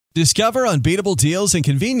Discover unbeatable deals and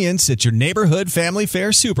convenience at your neighborhood family fare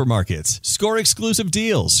supermarkets. Score exclusive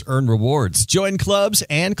deals, earn rewards, join clubs,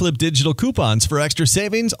 and clip digital coupons for extra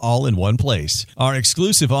savings all in one place. Our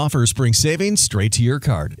exclusive offers bring savings straight to your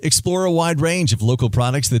card. Explore a wide range of local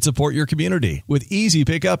products that support your community. With easy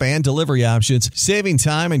pickup and delivery options, saving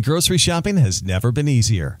time and grocery shopping has never been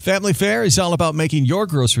easier. Family Fare is all about making your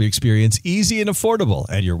grocery experience easy and affordable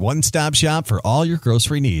and your one-stop shop for all your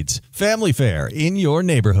grocery needs. Family Fare in your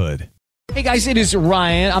neighborhood. Hey guys, it is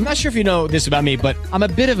Ryan. I'm not sure if you know this about me, but I'm a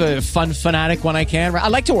bit of a fun fanatic when I can. I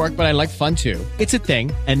like to work, but I like fun too. It's a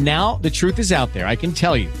thing. And now the truth is out there. I can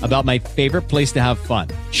tell you about my favorite place to have fun.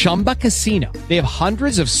 Chumba Casino. They have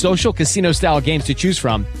hundreds of social casino style games to choose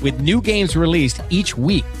from with new games released each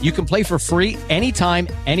week. You can play for free anytime,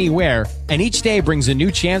 anywhere. And each day brings a new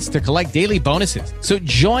chance to collect daily bonuses. So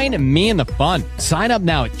join me in the fun. Sign up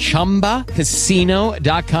now at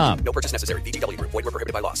ChumbaCasino.com. No purchase necessary. VGW Group. Void where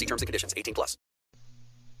prohibited by law. See terms and conditions. 18+.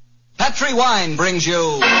 Petri Wine brings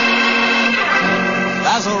you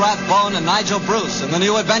Basil Rathbone and Nigel Bruce in the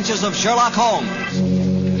new Adventures of Sherlock Holmes.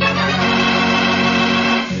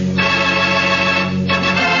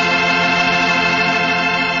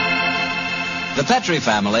 The Petri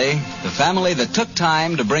family, the family that took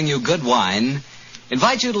time to bring you good wine,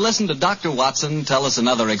 invite you to listen to Dr. Watson tell us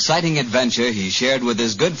another exciting adventure he shared with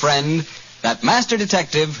his good friend, that master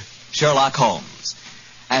detective, Sherlock Holmes.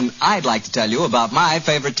 And I'd like to tell you about my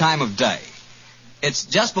favorite time of day. It's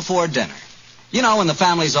just before dinner. You know, when the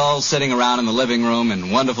family's all sitting around in the living room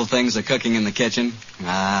and wonderful things are cooking in the kitchen?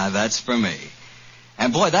 That's for me.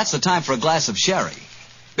 And boy, that's the time for a glass of sherry.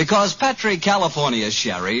 Because Petri California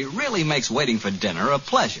Sherry really makes waiting for dinner a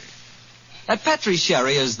pleasure. That Petri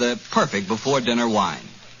Sherry is the perfect before-dinner wine.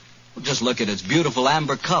 Just look at its beautiful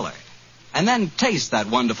amber color. And then taste that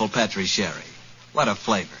wonderful Petri Sherry. What a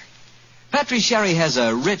flavor. Petri Sherry has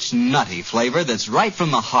a rich, nutty flavor that's right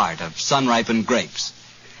from the heart of sun-ripened grapes.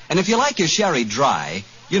 And if you like your sherry dry,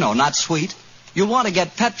 not sweet, you'll want to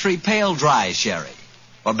get Petri Pale Dry Sherry.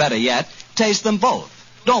 Or better yet, taste them both.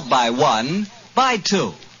 Don't buy one, buy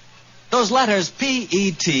two. Those letters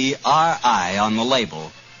P-E-T-R-I on the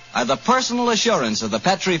label are the personal assurance of the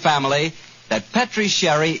Petri family that Petri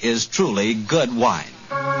Sherry is truly good wine.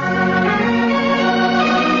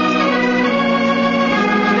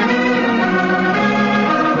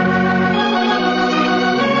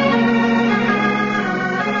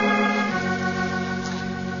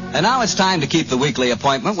 And now it's time to keep the weekly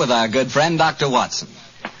appointment with our good friend, Dr. Watson.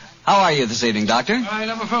 How are you this evening, Doctor? I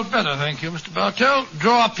never felt better, thank you, Mr. Bartell.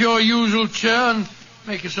 Draw up your usual chair and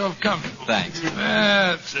make yourself comfortable. Thanks.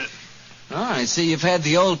 That's it. Oh, I see you've had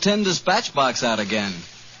the old tin dispatch box out again.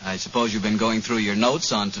 I suppose you've been going through your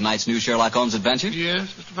notes on tonight's new Sherlock Holmes adventure?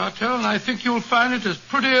 Yes, Mr. Bartell, and I think you'll find it as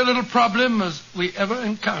pretty a little problem as we ever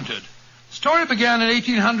encountered. The story began in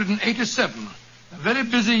 1887, a very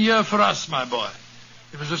busy year for us, my boy.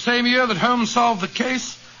 It was the same year that Holmes solved the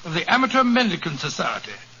case of the Amateur Mendicant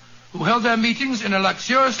Society, who held their meetings in a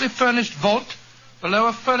luxuriously furnished vault below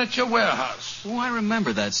a furniture warehouse. Oh, I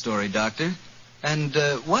remember that story, Doctor. And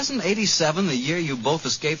wasn't 87 the year you both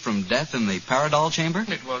escaped from death in the Paradol chamber?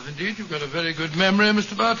 It was indeed. You've got a very good memory,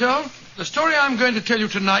 Mr. Bartell. The story I'm going to tell you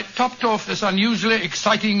tonight topped off this unusually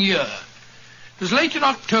exciting year. It was late in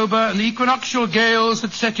October, and the equinoctial gales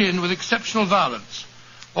had set in with exceptional violence.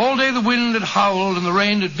 All day the wind had howled and the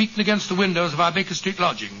rain had beaten against the windows of our Baker Street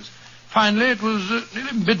lodgings. Finally, it was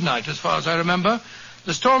nearly midnight, as far as I remember.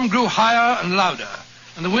 The storm grew higher and louder,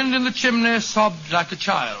 and the wind in the chimney sobbed like a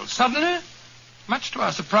child. Suddenly, much to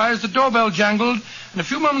our surprise, the doorbell jangled, and a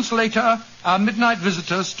few moments later, our midnight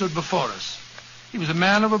visitor stood before us. He was a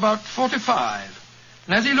man of about 45,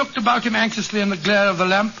 and as he looked about him anxiously in the glare of the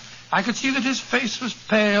lamp, I could see that his face was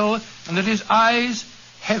pale and that his eyes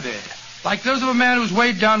heavy, like those of a man who was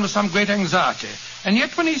weighed down with some great anxiety. And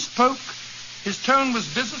yet when he spoke, his tone was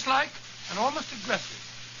businesslike and almost aggressive.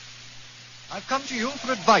 I've come to you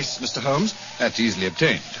for advice, Mr. Holmes. That's easily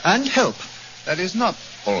obtained. And help. That is not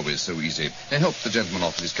always so easy. Help the gentleman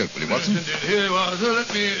off with his coat, will you, Watson? Yes, indeed. Here you are, sir.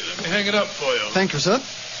 Let me hang it up for you. Thank you, sir.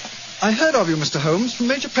 I heard of you, Mr. Holmes, from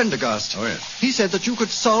Major Prendergast. Oh, yes. He said that you could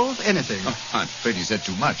solve anything. Oh, I'm afraid he said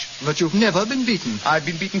too much. But you've never been beaten. I've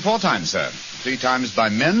been beaten 4 times, sir. 3 times by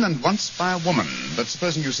men and once by a woman. But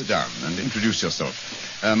supposing you sit down and introduce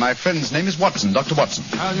yourself. My friend's name is Watson, Dr. Watson.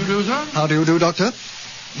 How do you do, sir? How do you do, Doctor?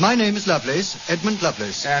 My name is Lovelace, Edmund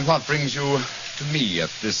Lovelace. And what brings you to me at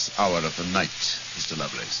this hour of the night, Mr.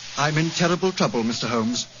 Lovelace? I'm in terrible trouble, Mr.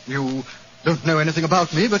 Holmes. You don't know anything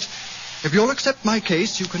about me, but if you'll accept my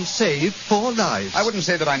case, you can save 4 lives. I wouldn't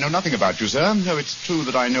say that I know nothing about you, sir. Though it's true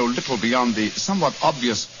that I know little beyond the somewhat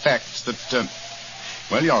obvious fact that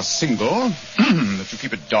Well, you're single, that you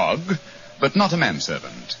keep a dog, but not a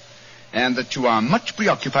manservant. And that you are much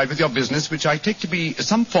preoccupied with your business, which I take to be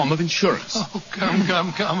some form of insurance. Oh,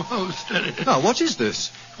 come. Oh, steady. Now, what is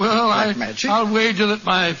this? Well, Black magic? I'll wager that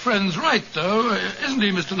my friend's right, though. Isn't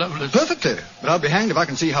he, Mr. Lovelace? Perfectly. But I'll be hanged if I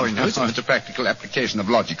can see how he knows It's a practical application of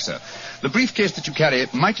logic, sir. The briefcase that you carry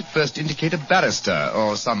might at first indicate a barrister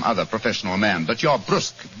or some other professional man, but your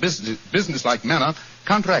brusque, business-like manner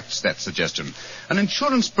counteracts that suggestion. An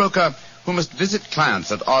insurance broker who must visit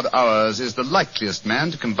clients at odd hours is the likeliest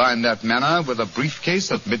man to combine that manner with a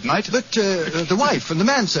briefcase at midnight. But the wife and the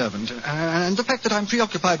manservant, and the fact that I'm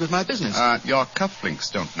preoccupied with my business. Your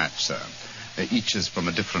cufflinks don't match, sir. Each is from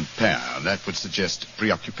a different pair. That would suggest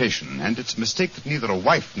preoccupation, and it's a mistake that neither a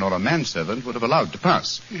wife nor a manservant would have allowed to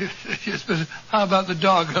pass. Yes, but how about the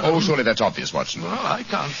dog? Oh, surely that's obvious, Watson. Well, I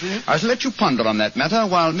can't see it. I shall let you ponder on that matter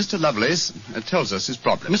while Mr. Lovelace tells us his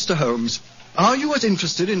problem. Mr. Holmes, are you as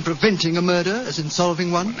interested in preventing a murder as in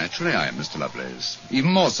solving one? Well, naturally I am, Mr. Lovelace.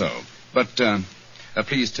 Even more so. But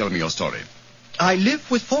please tell me your story. I live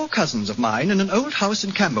with 4 cousins of mine in an old house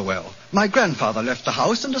in Camberwell. My grandfather left the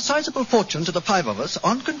house and a sizable fortune to the 5 of us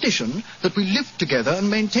on condition that we lived together and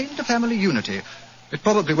maintained a family unity. It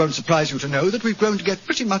probably won't surprise you to know that we've grown to get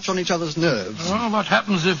pretty much on each other's nerves. Well, what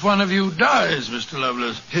happens if one of you dies, Mr.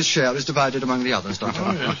 Lovelace? His share is divided among the others, Doctor.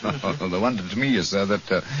 Oh, yes. The wonder to me is, sir,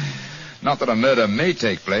 that not that a murder may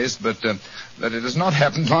take place, but that it has not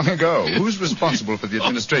happened long ago. Who's responsible for the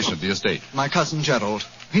administration of the estate? My cousin Gerald.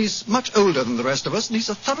 He's much older than the rest of us, and he's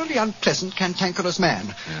a thoroughly unpleasant, cantankerous man.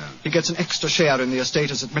 Yeah. He gets an extra share in the estate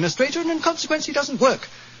as administrator, and in consequence he doesn't work.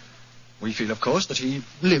 We feel, of course, that he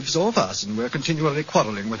lives off us, and we're continually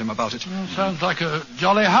quarreling with him about it. Well, sounds like a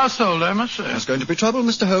jolly household, I must say. There's going to be trouble,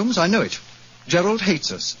 Mr. Holmes, I know it. Gerald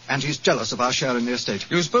hates us, and he's jealous of our share in the estate.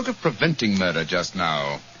 You spoke of preventing murder just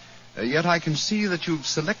now. Yet I can see that you've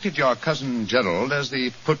selected your cousin Gerald as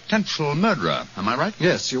the potential murderer. Am I right?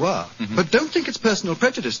 Yes, you are. Mm-hmm. But don't think it's personal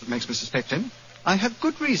prejudice that makes me suspect him. I have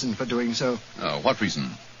good reason for doing so. Oh, what reason?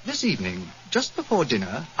 This evening, just before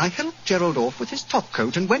dinner, I helped Gerald off with his top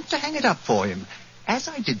coat and went to hang it up for him. As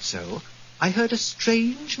I did so, I heard a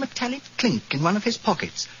strange metallic clink in one of his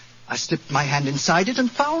pockets. I slipped my hand inside it and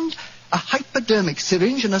found a hypodermic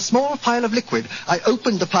syringe and a small phial of liquid. I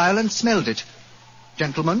opened the phial and smelled it.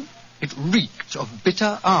 Gentlemen, it reeked of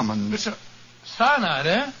bitter almond. Mr. Cyanide,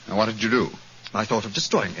 eh? Now, what did you do? I thought of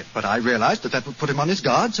destroying it, but I realized that would put him on his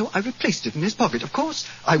guard, so I replaced it in his pocket. Of course,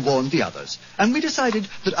 I warned the others, and we decided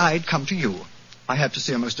that I'd come to you. I had to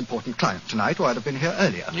see a most important client tonight, or I'd have been here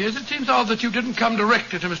earlier. Yes, it seems odd that you didn't come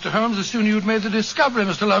directly to Mr. Holmes as soon as you'd made the discovery,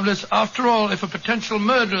 Mr. Lovelace. After all, if a potential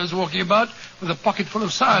murderer is walking about with a pocket full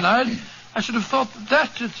of cyanide, I should have thought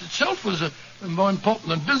that itself was more important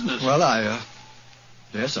than business. Well,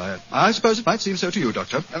 Yes, I suppose it might seem so to you,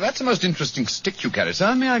 Doctor. Now, that's a most interesting stick you carry,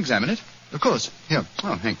 sir. May I examine it? Of course. Here.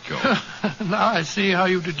 Oh, thank you. Now I see how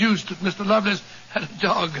you deduced that Mr. Lovelace had a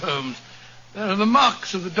dog, Holmes. There are the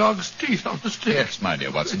marks of the dog's teeth on the stick. Yes, my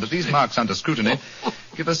dear Watson, but these marks under scrutiny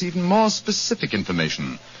give us even more specific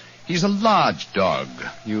information. He's a large dog.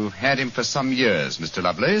 You've had him for some years, Mr.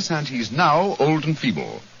 Lovelace, and he's now old and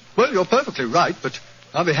feeble. Well, you're perfectly right, but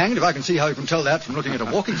I'll be hanged if I can see how you can tell that from looking at a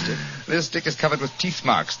walking stick. This stick is covered with teeth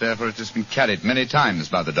marks, therefore it has been carried many times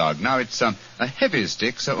by the dog. Now, it's a heavy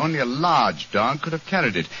stick, so only a large dog could have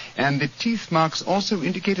carried it. And the teeth marks also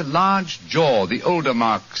indicate a large jaw. The older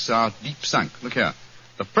marks are deep sunk. Look here.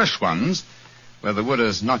 The fresh ones, where the wood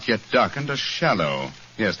has not yet darkened, are shallow.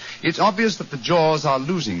 Yes, it's obvious that the jaws are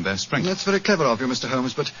losing their strength. That's very clever of you, Mr.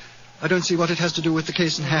 Holmes, but I don't see what it has to do with the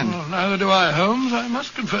case in hand. Well, neither do I, Holmes, I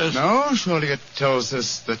must confess. No, surely it tells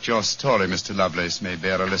us that your story, Mr. Lovelace, may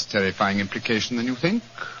bear a less terrifying implication than you think.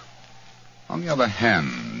 On the other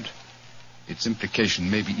hand, its implication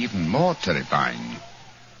may be even more terrifying.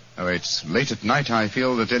 Oh, it's late at night. I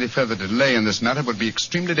feel that any further delay in this matter would be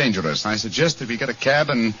extremely dangerous. I suggest that we get a cab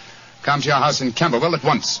and come to your house in Camberwell at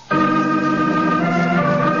once.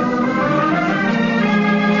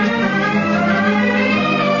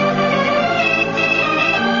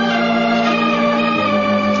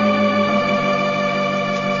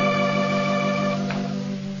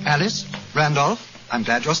 Alice, Randolph, I'm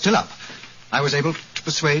glad you're still up. I was able to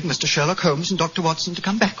persuade Mr. Sherlock Holmes and Dr. Watson to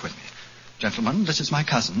come back with me. Gentlemen, this is my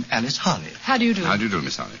cousin, Alice Harley. How do you do? How do you do,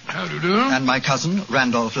 Miss Harley? How do you do? And my cousin,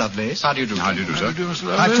 Randolph Lovelace. How do you do? How do you do, sir? How do you do,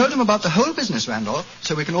 Mr. I've Lovelace? told him about the whole business, Randolph,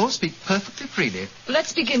 so we can all speak perfectly freely.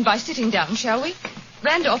 Let's begin by sitting down, shall we?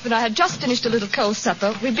 Randolph and I had just finished a little cold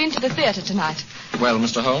supper. We've been to the theatre tonight. Well,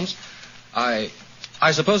 Mr. Holmes, I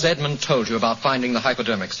suppose Edmund told you about finding the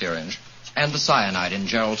hypodermic syringe. And the cyanide in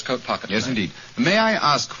Gerald's coat pocket. Yes, indeed. May I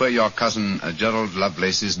ask where your cousin Gerald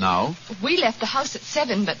Lovelace is now? We left the house at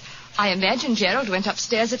 7, but I imagine Gerald went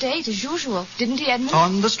upstairs at 8, as usual. Didn't he, Edmund?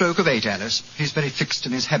 On the stroke of 8, Alice. He's very fixed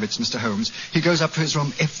in his habits, Mr. Holmes. He goes up to his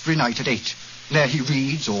room every night at 8. There he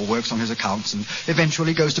reads or works on his accounts and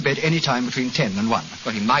eventually goes to bed any time between 10 and 1.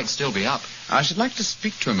 Well, he might still be up. I should like to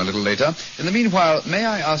speak to him a little later. In the meanwhile, may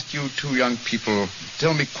I ask you two young people,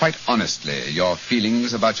 tell me quite honestly your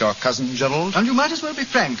feelings about your cousin Gerald? And you might as well be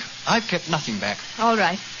frank. I've kept nothing back. All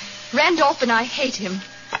right. Randolph and I hate him.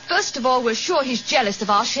 First of all, we're sure he's jealous of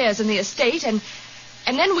our shares in the estate, and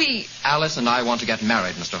then we... Alice and I want to get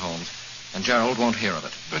married, Mr. Holmes. And Gerald won't hear of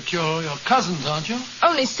it. But you're cousins, aren't you?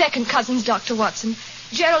 Only second cousins, Dr. Watson.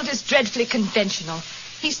 Gerald is dreadfully conventional.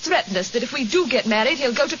 He's threatened us that if we do get married,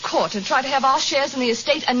 he'll go to court and try to have our shares in the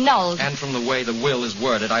estate annulled. And from the way the will is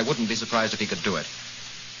worded, I wouldn't be surprised if he could do it.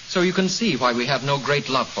 So you can see why we have no great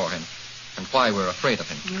love for him, and why we're afraid of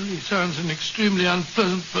him. Well, he sounds an extremely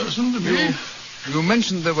unpleasant person to me. You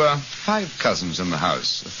mentioned there were 5 cousins in the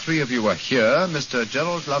house. 3 of you are here. Mr.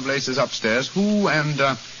 Gerald Lovelace is upstairs. Who and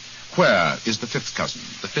where is the 5th cousin?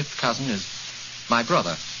 The 5th cousin is my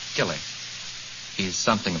brother, Gilly. He's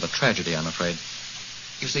something of a tragedy, I'm afraid.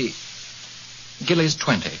 You see, Gilly's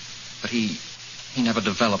 20, but he never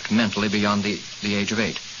developed mentally beyond the age of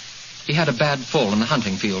 8. He had a bad fall in the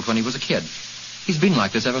hunting field when he was a kid. He's been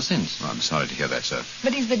like this ever since. Oh, I'm sorry to hear that, sir.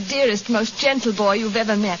 But he's the dearest, most gentle boy you've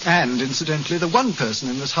ever met. And, incidentally, the one person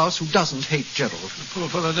in this house who doesn't hate Gerald. The poor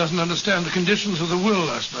fellow doesn't understand the conditions of the will,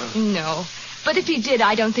 I suppose. No. But if he did,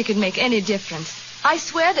 I don't think it'd make any difference. I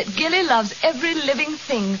swear that Gilly loves every living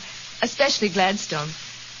thing, especially Gladstone.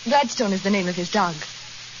 Gladstone is the name of his dog.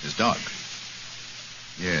 His dog?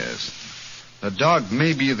 Yes. The dog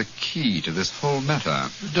may be the key to this whole matter.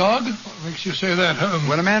 The dog? What makes you say that, Holmes?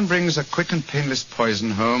 When a man brings a quick and painless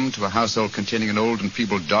poison home to a household containing an old and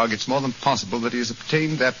feeble dog, it's more than possible that he has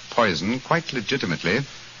obtained that poison quite legitimately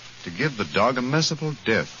to give the dog a merciful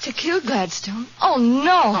death. To kill Gladstone? Oh,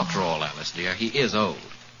 no. After all, Alice, dear, he is old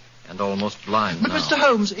and almost blind But, now. Mr.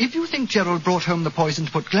 Holmes, if you think Gerald brought home the poison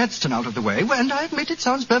to put Gladstone out of the way, well, and I admit it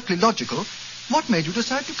sounds perfectly logical, what made you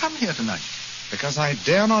decide to come here tonight? Because I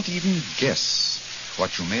dare not even guess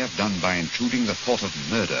what you may have done by intruding the thought of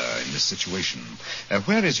murder in this situation.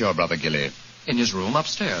 Where is your brother, Gilly? In his room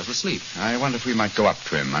upstairs, asleep. I wonder if we might go up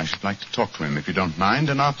to him. I should like to talk to him, if you don't mind.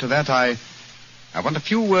 And after that, I want a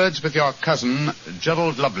few words with your cousin,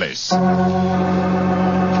 Gerald Lovelace.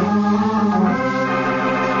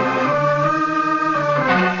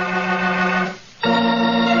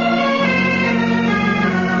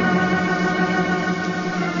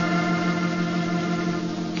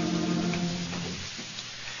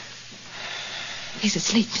 He's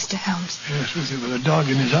asleep, Mr. Holmes. Yes, with a dog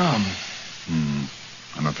in his arm.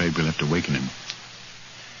 I'm afraid we'll have to waken him.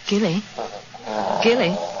 Gilly?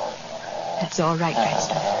 Gilly? That's all right,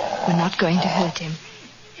 Gladstone. We're not going to hurt him.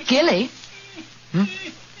 Gilly?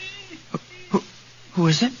 Who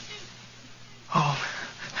is it? Oh,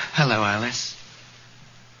 hello, Alice.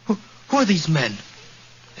 Who are these men?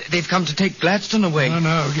 They've come to take Gladstone away.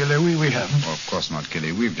 No, Gilly, we haven't. Oh, of course not,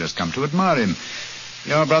 Gilly. We've just come to admire him.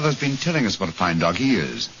 Your brother's been telling us what a fine dog he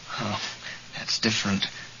is. Oh, that's different.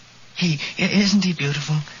 Isn't he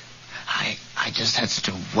beautiful? I just had such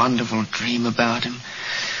a wonderful dream about him.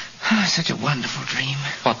 Such a wonderful dream.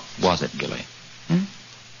 What was it, Gilly?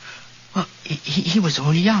 Well, he was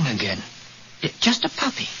all young again. Just a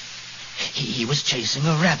puppy. He was chasing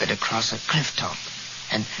a rabbit across a cliff top.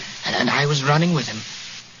 And I was running with him.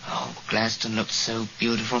 Oh, Gladstone looked so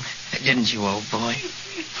beautiful. Didn't you, old boy?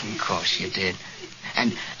 Of course you did.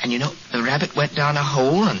 And you know, the rabbit went down a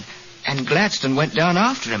hole, and Gladstone went down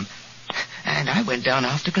after him. And I went down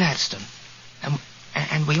after Gladstone.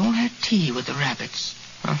 And we all had tea with the rabbits.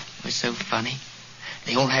 Oh, it was so funny.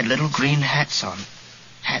 They all had little green hats on.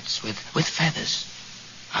 Hats with feathers.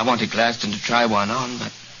 I wanted Gladstone to try one on,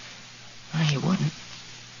 but he wouldn't.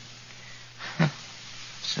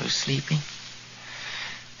 So sleepy.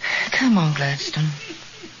 Come on, Gladstone.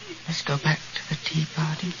 Let's go back to the tea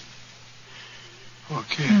party.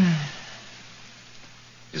 Okay.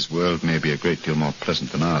 His world may be a great deal more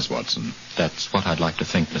pleasant than ours, Watson. That's what I'd like to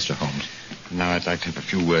think, Mr. Holmes. Now I'd like to have a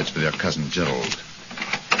few words with your cousin Gerald.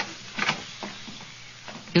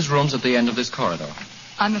 His room's at the end of this corridor.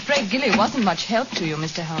 I'm afraid Gilly wasn't much help to you,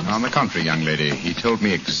 Mr. Holmes. On the contrary, young lady, he told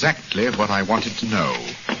me exactly what I wanted to know.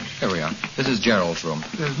 Here we are. This is Gerald's room.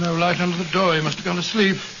 There's no light under the door. He must have gone to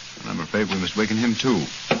sleep. And I'm afraid we must waken him, too.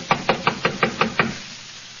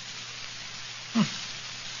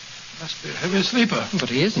 Must be a heavy sleeper. But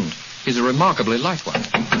he isn't. He's a remarkably light one.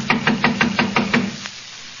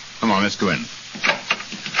 Come Come on, let's go in.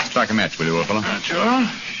 Strike a match, will you, old fellow? Sure.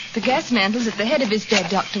 The gas mantle's at the head of his bed,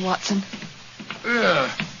 Dr. Watson. Yeah.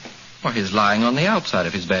 Well, he's lying on the outside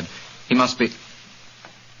of his bed. He must be...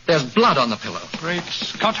 There's blood on the pillow. Great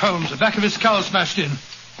Scott Holmes, the back of his skull smashed in.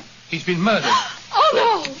 He's been murdered. Oh,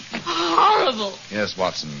 no! Horrible! Yes,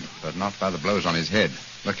 Watson, but not by the blows on his head.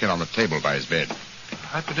 Look here on the table by his bed. A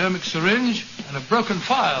hypodermic syringe and a broken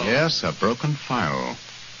file. Yes, a broken file.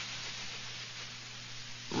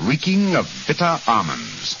 Reeking of bitter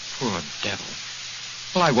almonds. Poor devil.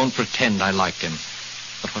 Well, I won't pretend I liked him.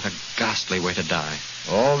 But what a ghastly way to die.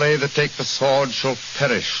 All they that take the sword shall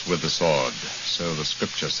perish with the sword. So the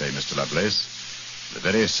scriptures say, Mr. Lovelace. The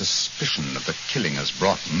very suspicion of the killing has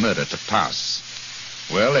brought murder to pass.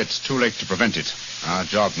 Well, it's too late to prevent it. Our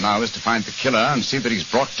job now is to find the killer and see that he's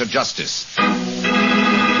brought to justice.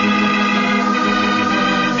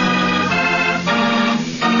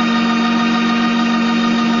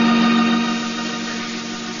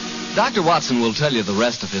 Dr. Watson will tell you the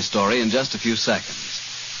rest of his story in just a few seconds.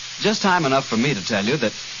 Just time enough for me to tell you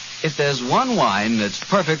that if there's one wine that's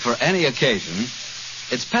perfect for any occasion,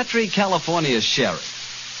 it's Petri California Sherry.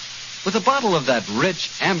 With a bottle of that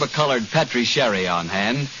rich, amber-colored Petri Sherry on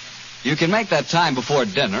hand, you can make that time before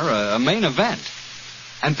dinner a main event.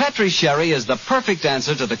 And Petri Sherry is the perfect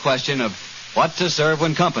answer to the question of what to serve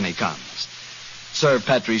when company comes. Serve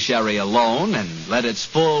Petri Sherry alone and let its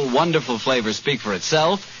full, wonderful flavor speak for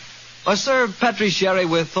itself, or serve Petri Sherry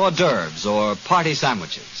with hors d'oeuvres or party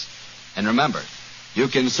sandwiches. And remember, you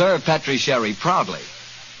can serve Petri Sherry proudly,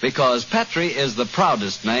 because Petri is the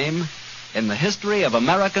proudest name in the history of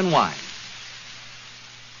American wine.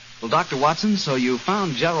 Well, Dr. Watson, so you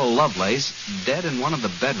found Gerald Lovelace dead in one of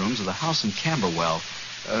the bedrooms of the house in Camberwell.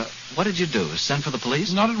 What did you do? Send for the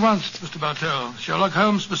police? Not at once, Mr. Bartell. Sherlock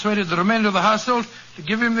Holmes persuaded the remainder of the household to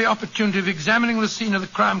give him the opportunity of examining the scene of the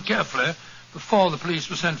crime carefully before the police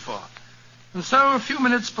were sent for. And so, a few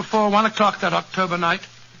minutes before 1 o'clock that October night,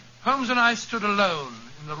 Holmes and I stood alone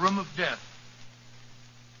in the room of death.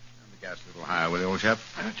 Turn the gas a little higher, will you, old chap?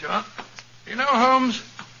 Sure. You know, Holmes,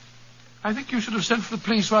 I think you should have sent for the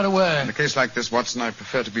police right away. In a case like this, Watson, I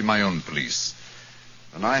prefer to be my own police.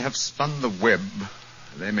 When I have spun the web,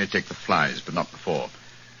 they may take the flies, but not before.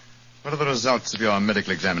 What are the results of your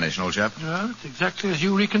medical examination, old chap? Well, it's exactly as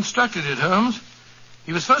you reconstructed it, Holmes.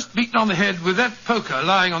 He was first beaten on the head with that poker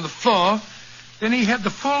lying on the floor. Then he had the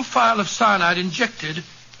full phial of cyanide injected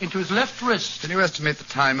into his left wrist. Can you estimate the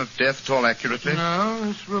time of death at all accurately? No,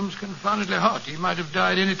 this room's confoundedly hot. He might have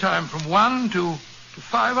died any time from 1 to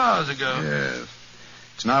 5 hours ago. Yes.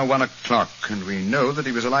 It's now 1 o'clock, and we know that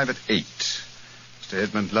he was alive at 8. Mr.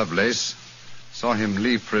 Edmund Lovelace saw him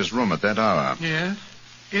leave for his room at that hour. Yes,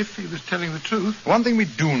 if he was telling the truth. One thing we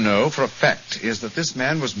do know for a fact is that this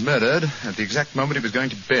man was murdered at the exact moment he was going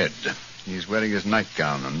to bed. He's wearing his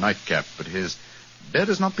nightgown and nightcap, but his bed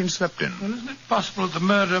has not been slept in. Well, isn't it possible that the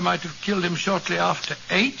murderer might have killed him shortly after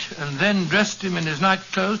 8 and then dressed him in his night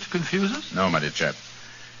clothes to confuse us? No, my dear chap.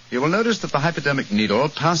 You will notice that the hypodermic needle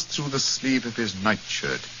passed through the sleeve of his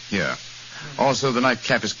nightshirt. Here. Also, the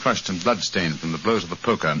nightcap is crushed and bloodstained from the blows of the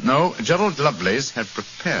poker. No, Gerald Lovelace had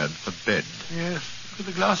prepared for bed. Yes. Look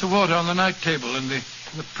at the glass of water on the night table and the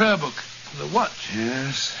prayer book and the watch.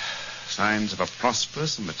 Yes. Signs of a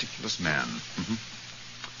prosperous and meticulous man. Mm-hmm.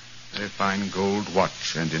 Very fine gold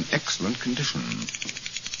watch and in excellent condition.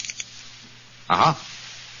 Aha.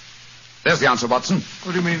 There's the answer, Watson.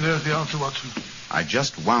 What do you mean, there's the answer, Watson? I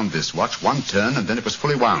just wound this watch one turn, and then it was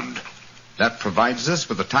fully wound. That provides us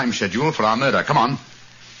with the time schedule for our murder. Come on.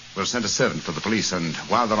 We'll send a servant for the police, and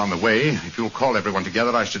while they're on the way, if you'll call everyone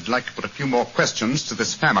together, I should like to put a few more questions to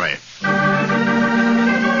this family.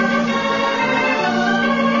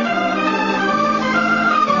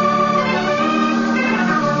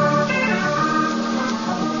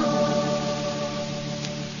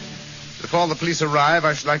 Before the police arrive,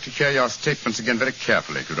 I should like to hear your statements again very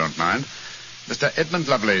carefully, if you don't mind. Mr. Edmund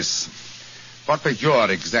Lovelace, what were your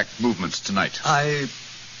exact movements tonight? I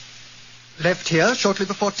left here shortly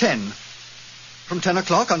before 10. From 10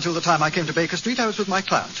 o'clock until the time I came to Baker Street, I was with my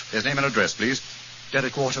client. His name and address, please.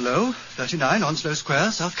 Derek Waterlow, 39 Onslow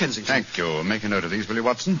Square, South Kensington. Thank you. Make a note of these, will you,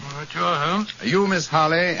 Watson? All right, sure, Holmes. You, Miss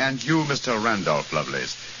Harley, and you, Mr. Randolph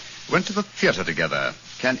Lovelace, went to the theater together.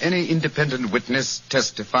 Can any independent witness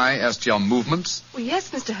testify as to your movements? Well,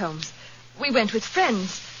 yes, Mr. Holmes. We went with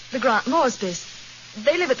friends, the Grant Moresbys.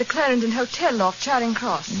 They live at the Clarendon Hotel off Charing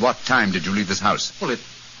Cross. What time did you leave this house? Well,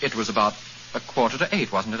 it was about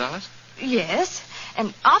 7:45, wasn't it, Alice? Yes.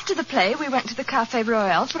 And after the play, we went to the Café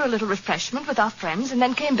Royal for a little refreshment with our friends and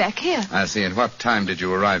then came back here. I see. And what time did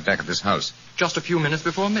you arrive back at this house? Just a few minutes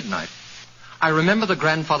before midnight. I remember the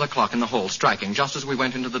grandfather clock in the hall striking just as we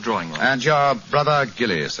went into the drawing room. And your brother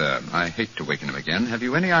Gilly, sir. I hate to waken him again. Have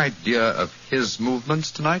you any idea of his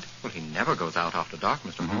movements tonight? Well, he never goes out after dark,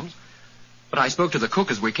 Mr. Holmes. But I spoke to the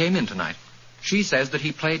cook as we came in tonight. She says that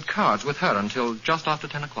he played cards with her until just after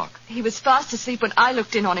 10 o'clock. He was fast asleep when I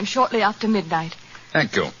looked in on him shortly after midnight.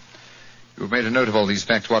 Thank you. You've made a note of all these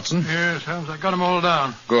facts, Watson? Yes, Holmes, I got them all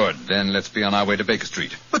down. Good. Then let's be on our way to Baker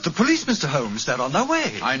Street. But the police, Mr. Holmes, they're on their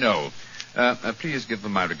way. I know. Please give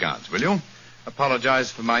them my regards, will you? Apologize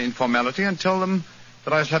for my informality and tell them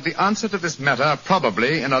that I shall have the answer to this matter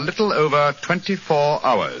probably in a little over 24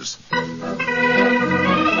 hours.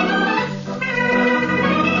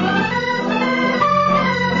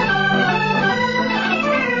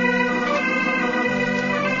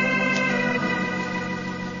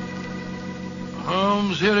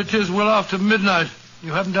 Holmes, here it is well after midnight.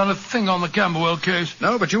 You haven't done a thing on the Camberwell case.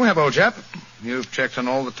 No, but you have, old chap. You've checked on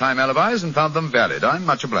all the time alibis and found them valid. I'm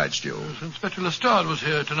much obliged to you. Yes, Inspector Lestrade was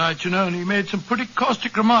here tonight, you know, and he made some pretty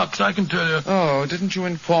caustic remarks, I can tell you. Oh, didn't you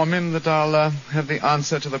inform him that I'll have the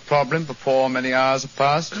answer to the problem before many hours have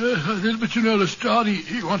passed? I did, but you know, Lestrade,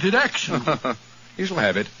 he wanted action. He shall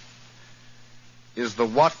have it. Is the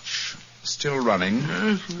watch still running?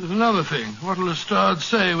 Yes, there's another thing. What'll Lestrade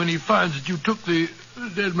say when he finds that you took the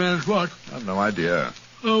dead man's watch? I've no idea.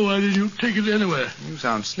 Oh, why did you take it anyway? You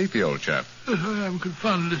sound sleepy, old chap. I am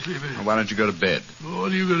confoundedly sleepy. Well, why don't you go to bed?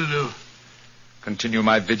 What are you going to do? Continue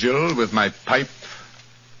my vigil with my pipe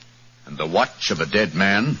and the watch of a dead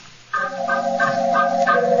man.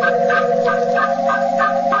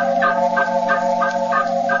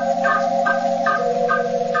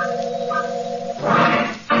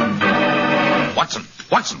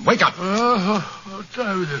 Watson, wake up! What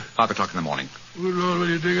time is it? 5 o'clock in the morning. Good Lord, what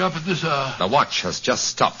are you doing up at this hour? The watch has just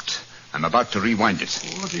stopped. I'm about to rewind it.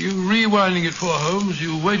 What are you rewinding it for, Holmes?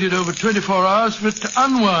 You waited over 24 hours for it to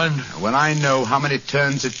unwind. When I know how many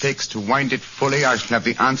turns it takes to wind it fully, I shall have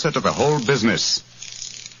the answer to the whole business.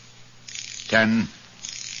 10,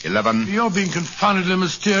 11... You're being confoundedly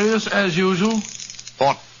mysterious, as usual.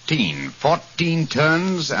 14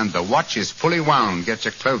 turns, and the watch is fully wound. Get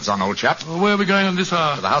your clothes on, old chap. Well, where are we going on this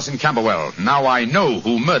hour? To the house in Camberwell. Now I know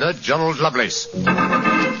who murdered Gerald Lovelace.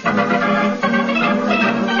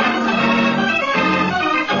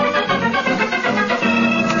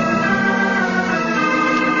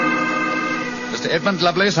 Mr. Edmund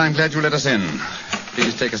Lovelace, I'm glad you let us in.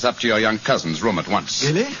 Please take us up to your young cousin's room at once.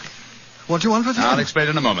 Really? What do you want with him? I'll explain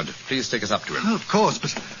in a moment. Please take us up to him. Oh, of course,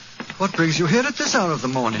 but what brings you here at this hour of the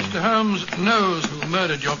morning? Mr. Holmes knows who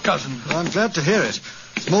murdered your cousin. Well, I'm glad to hear it.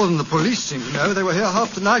 It's more than the police seem to know. They were here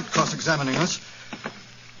half the night cross-examining us.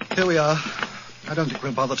 Here we are. I don't think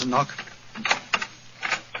we'll bother to knock.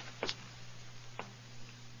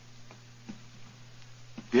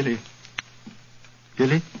 Gilly?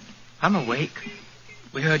 Gilly? I'm awake.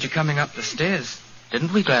 We heard you coming up the stairs,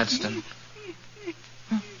 didn't we, Gladstone?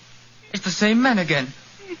 It's the same man again.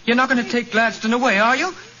 You're not going to take Gladstone away, are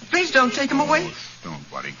you? Please don't take him away.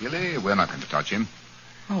 Don't worry, Gilly. We're not going to touch him.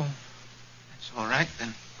 Oh, that's all right,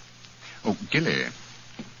 then. Oh, Gilly.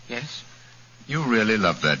 Yes? You really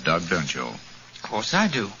love that dog, don't you? Of course I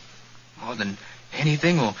do. More than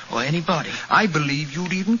anything or anybody. I believe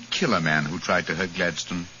you'd even kill a man who tried to hurt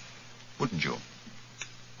Gladstone. Wouldn't you?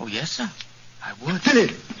 Oh, yes, sir. I would.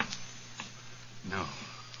 Gilly! No.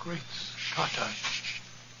 Great Scott,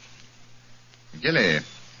 Gilly,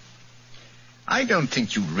 I don't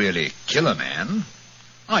think you'd really kill a man.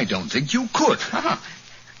 I don't think you could.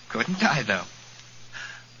 Couldn't I, though?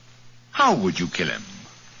 How would you kill him?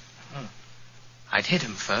 I'd hit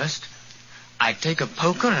him first. I'd take a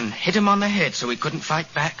poker and hit him on the head so he couldn't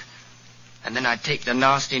fight back. And then I'd take the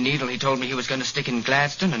nasty needle he told me he was going to stick in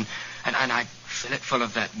Gladstone, and I'd fill it full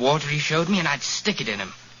of that water he showed me, and I'd stick it in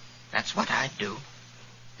him. That's what I'd do.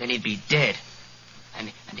 Then he'd be dead. And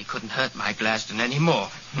he couldn't hurt my Gladstone anymore.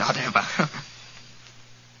 Not ever.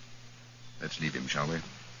 Let's leave him, shall we?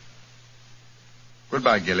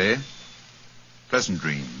 Goodbye, Gilly. Pleasant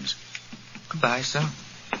dreams. Goodbye, sir.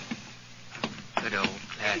 Good old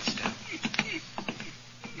Gladstone.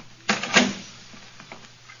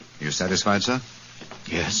 You satisfied, sir?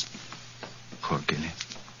 Yes. Poor Gilly.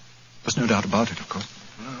 There's no doubt about it, of course.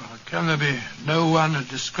 Oh, can there be no one who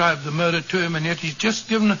described the murder to him, and yet he's just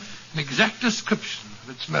given an exact description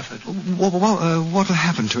of its method? What'll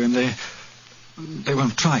happen to him? They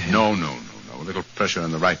won't try him. No. A little pressure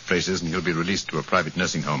in the right places, and he'll be released to a private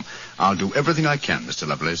nursing home. I'll do everything I can, Mr.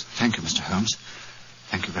 Lovelace. Thank you, Mr. Holmes.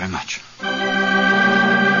 Thank you very much.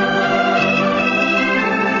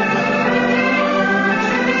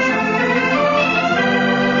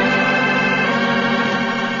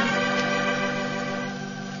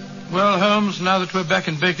 now that we're back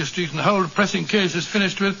in Baker Street and the whole depressing case is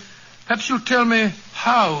finished with, perhaps you'll tell me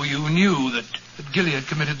how you knew that Gilly had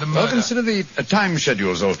committed the murder. Well, consider the time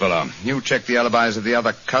schedules, old fellow. You checked the alibis of the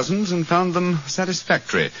other cousins and found them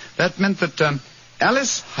satisfactory. That meant that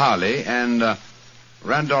Alice Harley and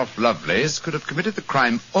Randolph Lovelace could have committed the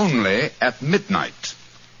crime only at midnight.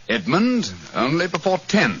 Edmund only before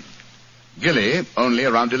 10. Gilly only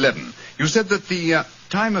around 11. You said that the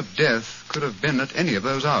time of death could have been at any of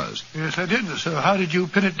those hours. Yes, I did. So how did you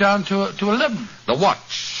pin it down to 11? The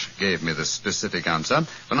watch gave me the specific answer.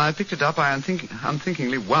 When I picked it up, I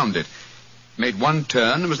unthinkingly wound it. Made one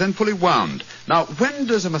turn and was then fully wound. Now, when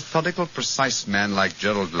does a methodical, precise man like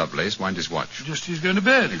Gerald Lovelace wind his watch? Just as he's going to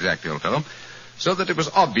bed. Exactly, old fellow. So that it was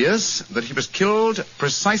obvious that he was killed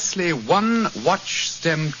precisely one watch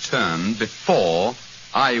stem turn before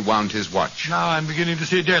I wound his watch. Now I'm beginning to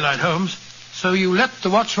see daylight, Holmes. So you let the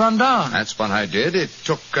watch run down? That's what I did. It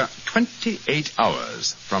took 28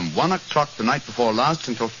 hours from 1 o'clock the night before last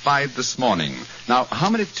until 5 this morning. Now, how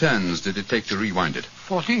many turns did it take to rewind it?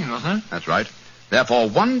 14, wasn't it? That's right. Therefore,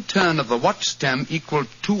 one turn of the watch stem equaled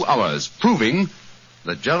 2 hours, proving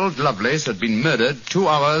that Gerald Lovelace had been murdered 2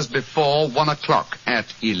 hours before 1 o'clock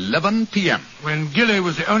at 11 p.m. When Gilly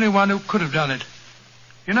was the only one who could have done it.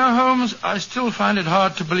 You know, Holmes, I still find it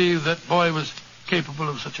hard to believe that boy was capable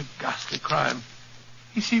of such a ghastly crime.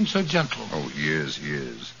 He seemed so gentle. Oh, he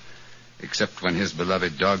is. Except when his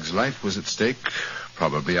beloved dog's life was at stake,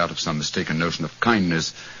 probably out of some mistaken notion of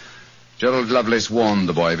kindness. Gerald Lovelace warned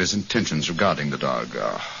the boy of his intentions regarding the dog.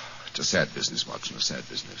 Oh, it's a sad business, Watson, a sad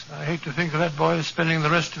business. I hate to think of that boy spending the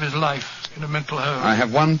rest of his life in a mental home. I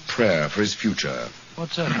have one prayer for his future.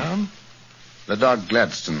 What's that, Holmes? The dog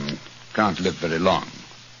Gladstone can't live very long.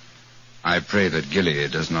 I pray that Gilly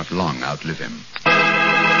does not long outlive him.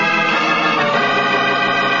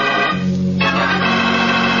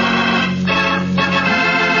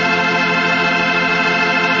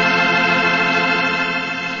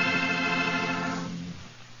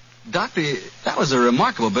 Doctor, that was a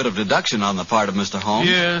remarkable bit of deduction on the part of Mr. Holmes.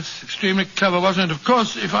 Yes, extremely clever, wasn't it? Of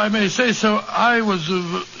course, if I may say so, I was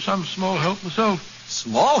of some small help myself.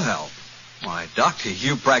 Small help? Why, Doctor,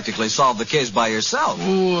 you practically solved the case by yourself.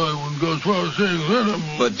 Oh, I wouldn't go as far as saying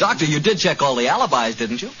that. But, Doctor, you did check all the alibis,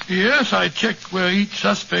 didn't you? Yes, I checked where each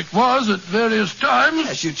suspect was at various times.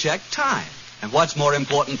 Yes, you checked time. And what's more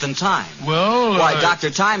important than time? Well, Why, Doctor,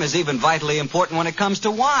 time is even vitally important when it comes to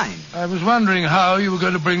wine. I was wondering how you were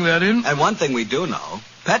going to bring that in. And one thing we do know,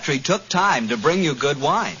 Petrie took time to bring you good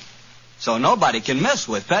wine. So nobody can miss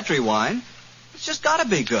with Petrie wine. It's just got to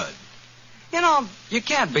be good. You know, you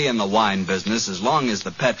can't be in the wine business as long as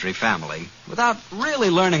the Petrie family without really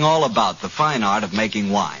learning all about the fine art of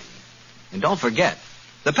making wine. And don't forget,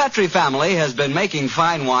 the Petrie family has been making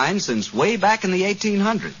fine wine since way back in the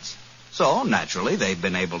 1800s. So, naturally, they've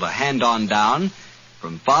been able to hand on down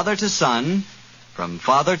from father to son,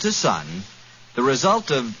 the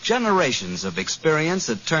result of generations of experience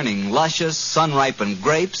at turning luscious, sun-ripened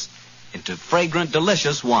grapes into fragrant,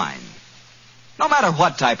 delicious wine. No matter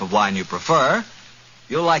what type of wine you prefer,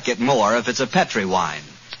 you'll like it more if it's a Petrie wine,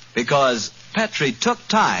 because Petrie took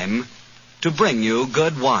time to bring you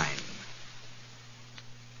good wine.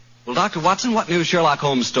 Well, Dr. Watson, what new Sherlock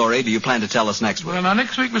Holmes story do you plan to tell us next week? Well, now,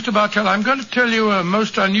 next week, Mr. Bartell, I'm going to tell you a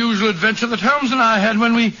most unusual adventure that Holmes and I had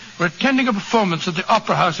when we were attending a performance at the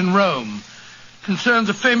Opera House in Rome. It concerns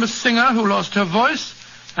a famous singer who lost her voice,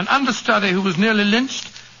 an understudy who was nearly lynched,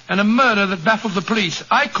 and a murder that baffled the police.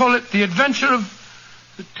 I call it The Adventure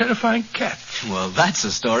of the Terrifying Cat. Well, that's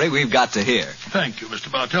a story we've got to hear. Thank you,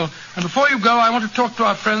 Mr. Bartell. And before you go, I want to talk to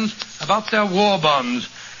our friends about their war bonds.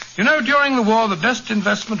 You know, during the war, the best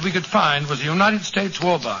investment we could find was a United States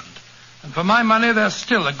war bond. And for my money, they're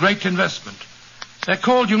still a great investment. They're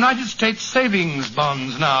called United States savings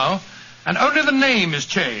bonds now, and only the name is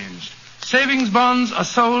changed. Savings bonds are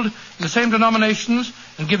sold in the same denominations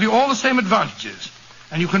and give you all the same advantages.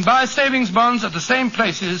 And you can buy savings bonds at the same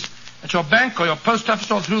places at your bank or your post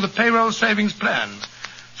office or through the payroll savings plan.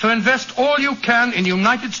 So invest all you can in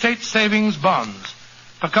United States savings bonds,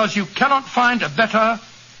 because you cannot find a better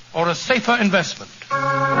or a safer investment.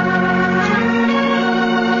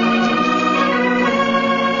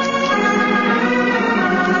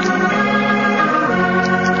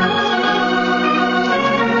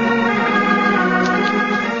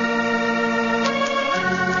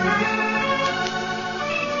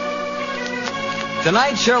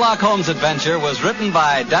 Tonight's Sherlock Holmes adventure was written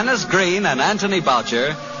by Dennis Green and Anthony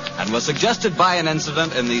Boucher and was suggested by an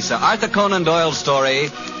incident in the Sir Arthur Conan Doyle story,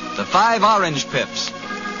 The 5 Orange Pips.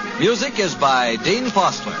 Music is by Dean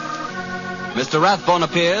Fossler. Mr. Rathbone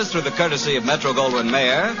appears through the courtesy of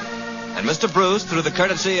Metro-Goldwyn-Mayer, and Mr. Bruce through the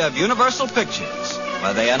courtesy of Universal Pictures,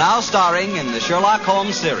 where they are now starring in the Sherlock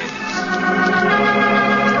Holmes series.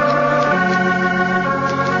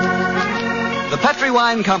 The Petri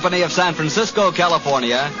Wine Company of San Francisco,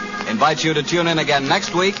 California, invites you to tune in again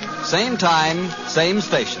next week, same time, same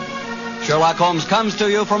station. Sherlock Holmes comes to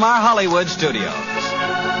you from our Hollywood studios.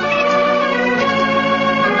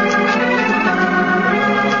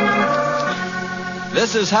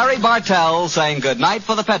 This is Harry Bartell saying good night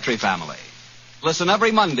for the Petri family. Listen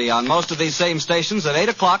every Monday on most of these same stations at 8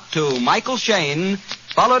 o'clock to Michael Shane,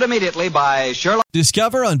 followed immediately by Sherlock.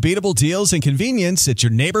 Discover unbeatable deals and convenience at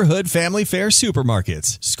your neighborhood family fare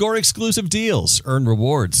supermarkets. Score exclusive deals, earn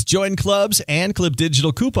rewards, join clubs, and clip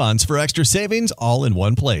digital coupons for extra savings all in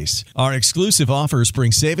one place. Our exclusive offers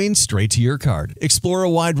bring savings straight to your card. Explore a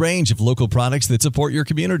wide range of local products that support your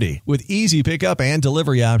community. With easy pickup and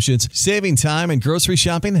delivery options, saving time and grocery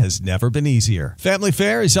shopping has never been easier. Family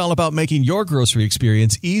Fare is all about making your grocery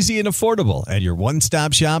experience easy and affordable and your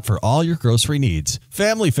one-stop shop for all your grocery needs.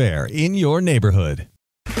 Family Fare in your neighborhood.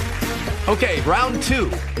 Okay, round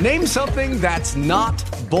two. Name something that's not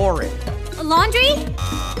boring. A laundry?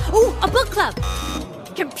 Ooh, a book club.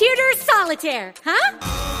 Computer solitaire, huh?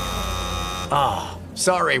 Ah,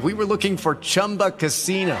 sorry, we were looking for Chumba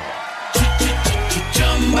Casino.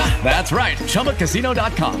 That's right,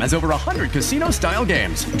 ChumbaCasino.com has over 100 casino-style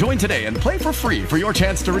games. Join today and play for free for your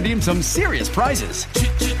chance to redeem some serious prizes.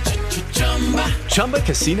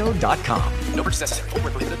 ChumbaCasino.com. No purchase necessary. Void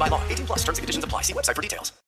where prohibited by law. 18+ terms and conditions apply. See website for details.